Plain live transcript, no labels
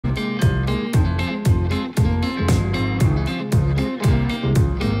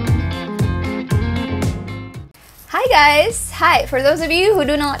Hi guys! Hi! For those of you who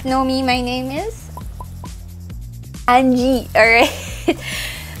do not know me, my name is Angie, alright?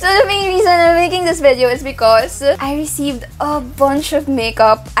 So the main reason I'm making this video is because I received a bunch of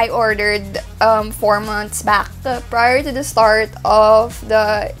makeup I ordered 4 months back prior to the start of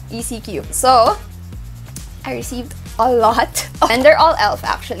the ECQ. So I received a lot and they're all e.l.f.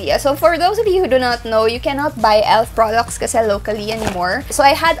 actually. So for those of you who do not know, you cannot buy e.l.f. products kasi locally anymore. So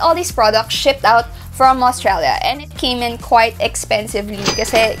I had all these products shipped out from Australia and it came in quite expensively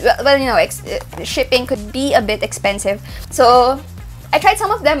kasi, well, you know, shipping could be a bit expensive. So I tried some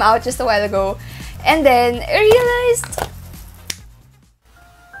of them out just a while ago and then I realized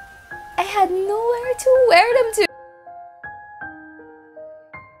I had nowhere to wear them to.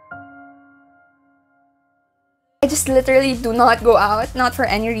 I just literally do not go out, not for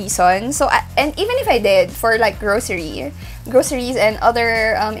any reason. So, and even if I did, for like groceries and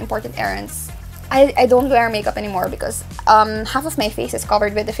other important errands, I don't wear makeup anymore because half of my face is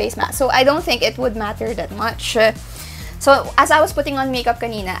covered with the face mask. So I don't think it would matter that much. So as I was putting on makeup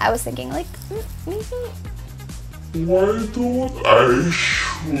kanina, I was thinking like, maybe why don't I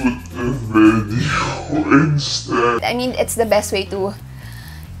shoot a video instead? I mean, it's the best way to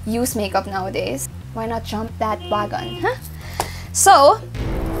use makeup nowadays. Why not jump that wagon, huh? So,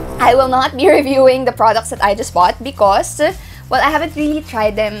 I will not be reviewing the products that I just bought because, well, I haven't really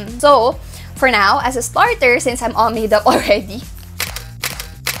tried them. So, for now, as a starter, since I'm all made up already,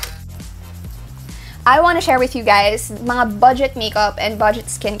 I want to share with you guys mga budget makeup and budget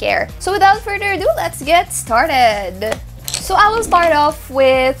skincare. So, without further ado, let's get started. So, I will start off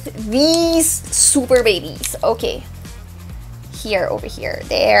with these super babies. Okay. Here, over here,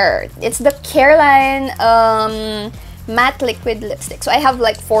 there. It's the Careline matte liquid lipstick. So I have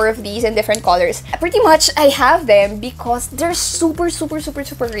like 4 of these in different colors. Pretty much I have them because they're super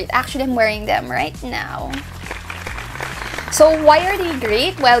great. Actually, I'm wearing them right now. So why are they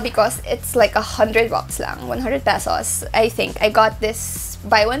great? Well, because it's like $100 lang, 100 pesos. I think I got this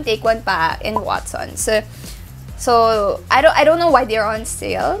buy one take one pa in Watson's. So I don't know why they're on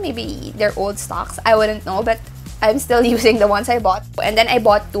sale. Maybe they're old stocks. I wouldn't know, but I'm still using the ones I bought. And then I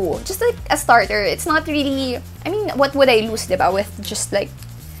bought 2. Just like a starter. It's not really... I mean, what would I lose, diba? With just like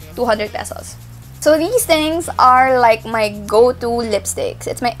 200 pesos. So these things are like my go-to lipsticks.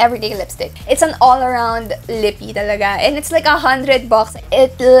 It's my everyday lipstick. It's an all-around lippy talaga. And it's like $100.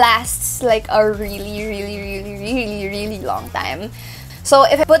 It lasts like a really long time. So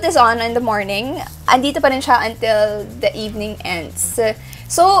if I put this on in the morning, andito pa rin siya until the evening ends.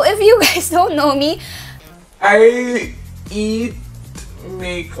 So if you guys don't know me, I eat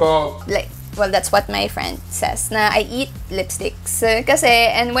makeup. Like, well, that's what my friend says, na I eat lipsticks. Kasi,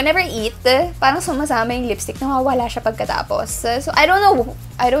 and whenever I eat, parang sumasama yung lipstick, nawawala siya pagkatapos. So, I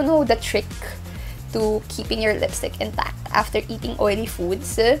don't know the trick to keeping your lipstick intact after eating oily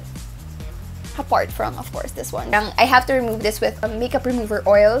foods. Apart from, of course, this one. I have to remove this with makeup remover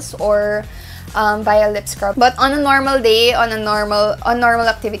oils or via lip scrub. But on a normal day, on normal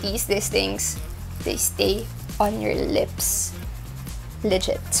activities, these things, they stay on your lips.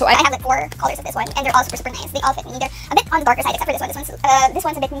 Legit. So I have like 4 colors of this one, and they're all super nice. They all fit me. They're a bit on the darker side, except for this one. This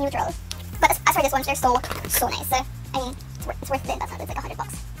one's a bit neutral. But as for this one, they're so nice. I mean, it's worth the investment. It's like $100.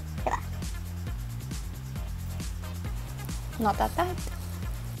 Diba? Not that bad.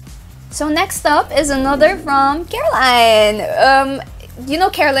 So next up is another from Careline. You know,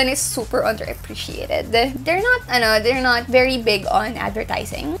 Careline is super underappreciated. They're not very big on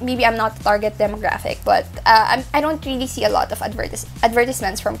advertising. Maybe I'm not the target demographic, but I don't really see a lot of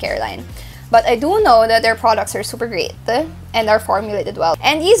advertisements from Careline. But I do know that their products are super great and are formulated well.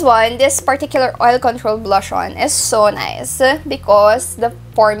 And this particular oil control blush on is so nice because the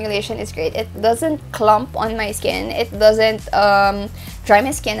formulation is great. It doesn't clump on my skin. It doesn't dry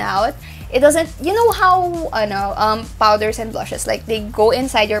my skin out. It doesn't, you know how powders and blushes, like they go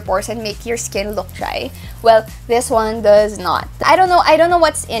inside your pores and make your skin look dry. Well, this one does not. I don't know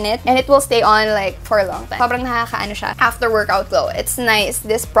what's in it, and it will stay on like for a long time. Sobrang nakakaano siya after workout glow. It's nice.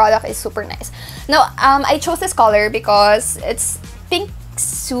 This product is super nice. Now, I chose this color because it's pink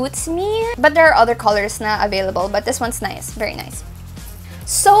suits me, but there are other colors na available, but this one's nice, very nice.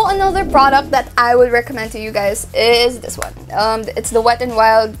 So another product that I would recommend to you guys is this one. It's the Wet n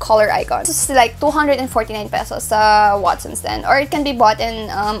Wild Color Icon. It's like 249 pesos sa Watson's then, or it can be bought in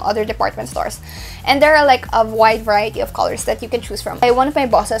other department stores. And there are like a wide variety of colors that you can choose from. One of my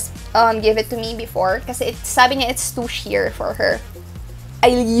bosses gave it to me before kasi sabi niya it's too sheer for her. I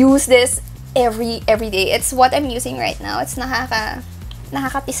use this every day. It's what I'm using right now. It's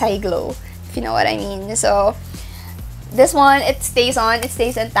nakakatisay glow, if you know what I mean. So This one, it stays on, it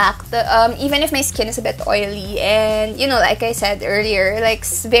stays intact, even if my skin is a bit oily, and you know, like I said earlier, like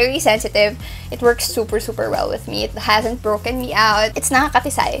very sensitive, it works super well with me. It hasn't broken me out. It's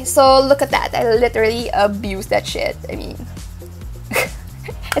nakakatisay. So look at that. I literally abuse that shit. I mean,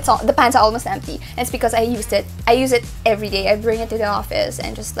 it's all, the pants are almost empty. And it's because I use it every day. I bring it to the office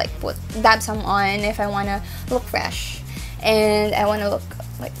and just like dab some on if I want to look fresh and I want to look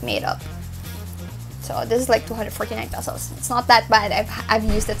like made up. So this is like 249 pesos. It's not that bad. I've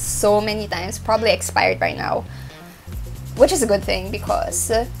used it so many times. Probably expired by now, which is a good thing because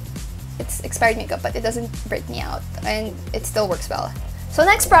it's expired makeup, but it doesn't break me out and it still works well. So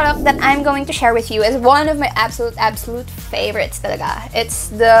next product that I'm going to share with you is one of my absolute favorites talaga. It's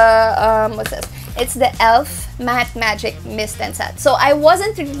the what's this? It's the e.l.f. Matte Magic Mist and Set. So I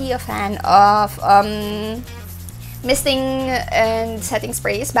wasn't really a fan of misting and setting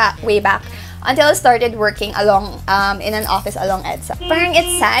sprays way back until I started working along in an office along EDSA. Parang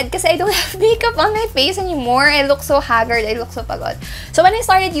it's sad because I don't have makeup on my face anymore. I look so haggard, I look so pagod. So when I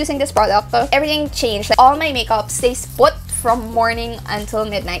started using this product, everything changed. Like, all my makeup stays put from morning until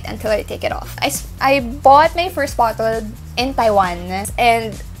midnight until I take it off. I bought my first bottle in Taiwan,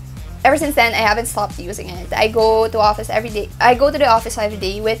 and ever since then I haven't stopped using it. I go to office every day. I go to the office every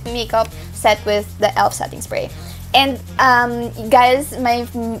day with makeup set with the e.l.f. setting spray. And guys, my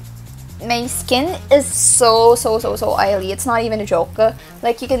skin is so oily. It's not even a joke.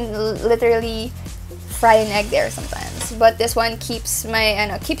 Like, you can literally fry an egg there sometimes. But this one keeps my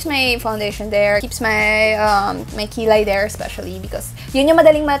foundation there, keeps my my kilay there, especially because yun yung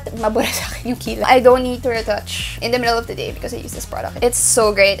madaling mabura sa akin, yung kilay. I don't need to retouch in the middle of the day because I use this product. It's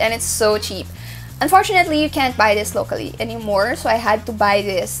so great and it's so cheap. Unfortunately, you can't buy this locally anymore, so I had to buy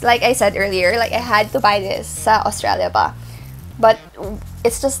this. Like I said earlier, like I had to buy this sa Australia pa. But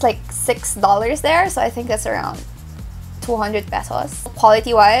it's just like $6 there, so I think that's around 200 pesos.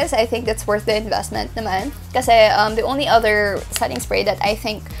 Quality-wise, I think that's worth the investment naman. Kasi the only other setting spray that I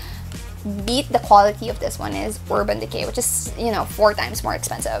think beat the quality of this one is Urban Decay, which is, you know, 4 times more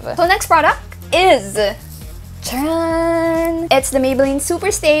expensive. So next product is it's the Maybelline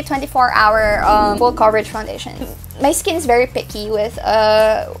Superstay 24-hour full coverage foundation. My skin is very picky with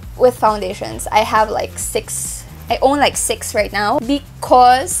foundations. I have like 6. I own like 6 right now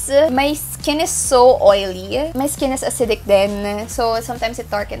because my skin is so oily. My skin is acidic then, so sometimes it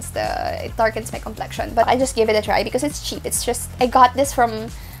darkens my complexion. But I just give it a try because it's cheap. It's just, I got this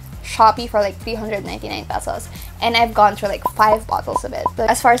from Shopee for like 399 pesos, and I've gone through like 5 bottles of it. But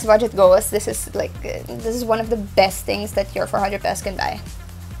as far as budget goes, this is one of the best things that your 400 pesos can buy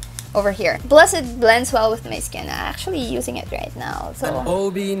over here. Plus, it blends well with my skin. I'm actually using it right now. So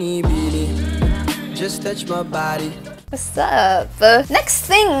just touch my body. What's up? Next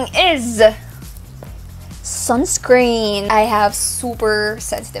thing is sunscreen. I have super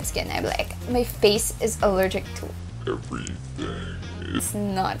sensitive skin. I'm like, my face is allergic to everything. It's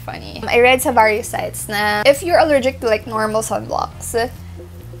not funny. I read sa various sites na if you're allergic to like normal sunblocks,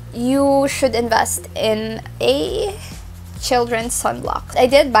 you should invest in a children's sunblock. I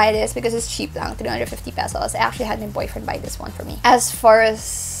did buy this because it's cheap lang, 350 pesos. I actually had my boyfriend buy this one for me. As far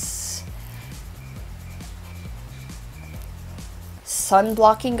as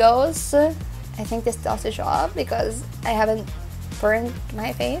sunblocking goes, I think this does the job because I haven't burned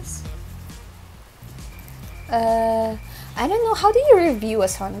my face. I don't know, how do you review a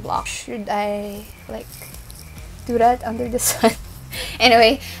sunblock? Should I like do that under the sun?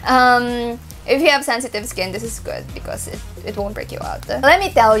 Anyway, if you have sensitive skin, this is good because it won't break you out. Let me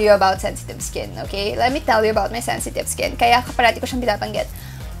tell you about sensitive skin, okay? Let me tell you about my sensitive skin. Kaya parati ko siyang binabanggit.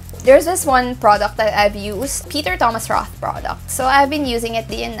 There's this one product that I've used, Peter Thomas Roth product. So I've been using it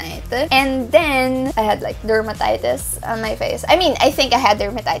day and night. And then I had like dermatitis on my face. I mean, I think I had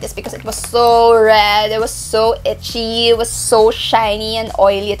dermatitis because it was so red, it was so itchy, it was so shiny and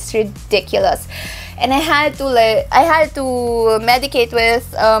oily. It's ridiculous. And I had to medicate with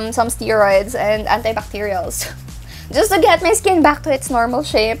some steroids and antibacterials just to get my skin back to its normal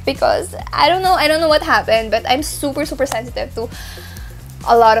shape because I don't know what happened, but I'm super sensitive to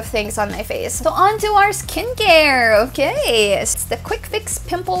a lot of things on my face. So on to our skincare. Okay, it's the Quick Fix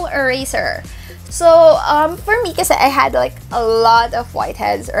Pimple Eraser. So for me, kasi I had like a lot of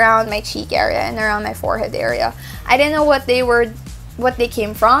whiteheads around my cheek area and around my forehead area. I didn't know what they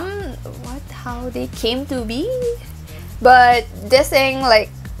came from, how they came to be, but this thing like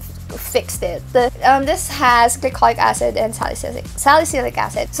fixed it. This has glycolic acid and salicylic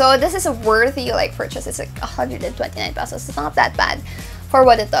acid, so this is a worthy like purchase. It's like 129 pesos. It's not that bad for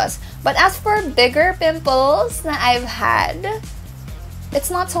what it does. But as for bigger pimples that I've had,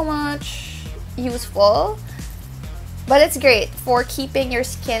 it's not so much useful. but it's great for keeping your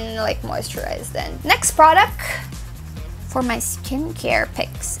skin like moisturized. Then next product for my skincare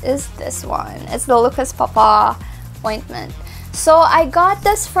picks is this one. It's the Lucas Papa ointment. So I got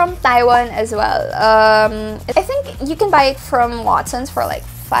this from Taiwan as well. I think you can buy it from Watson's for like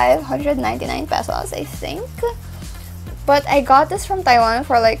 599 pesos, I think. But I got this from Taiwan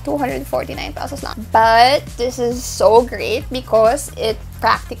for like 249 pesos lang. But this is so great because it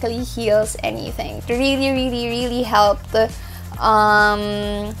practically heals anything. It really helped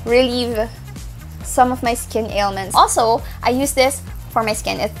relieve some of my skin ailments. Also, I use this for my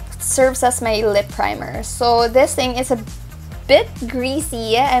skin. It serves as my lip primer. So this thing is a bit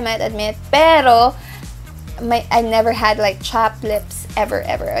greasy, I might admit, pero I never had like chapped lips ever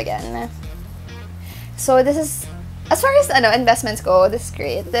again. So this is, as far as investments go, this is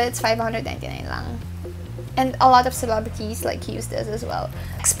great. It's 599 lang. And a lot of celebrities like use this as well.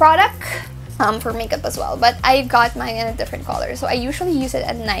 Next product for makeup as well, but I got mine in a different color. So I usually use it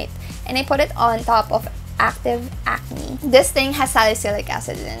at night and I put it on top of active acne. This thing has salicylic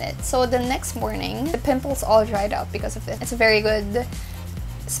acid in it. So the next morning, the pimples all dried up because of this. It's a very good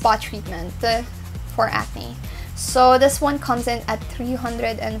spot treatment for acne. So this one comes in at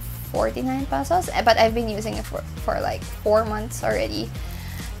 349 pesos, but I've been using it for like 4 months already.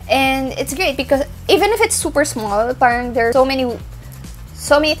 And it's great because even if it's super small, parang there's so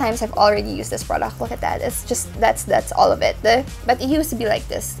many times I've already used this product. Look at that. It's just, that's all of it. But it used to be like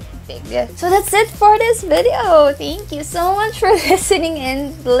this big. So that's it for this video. Thank you so much for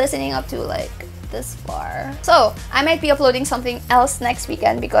listening up to like this far. So I might be uploading something else next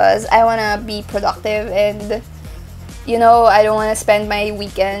weekend because I want to be productive and I don't want to spend my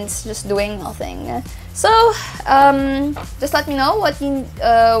weekends just doing nothing. So just let me know what you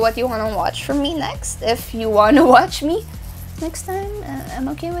want to watch from me next. If you want to watch me next time, I'm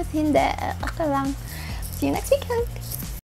okay with hindi. Okay lang. See you next weekend.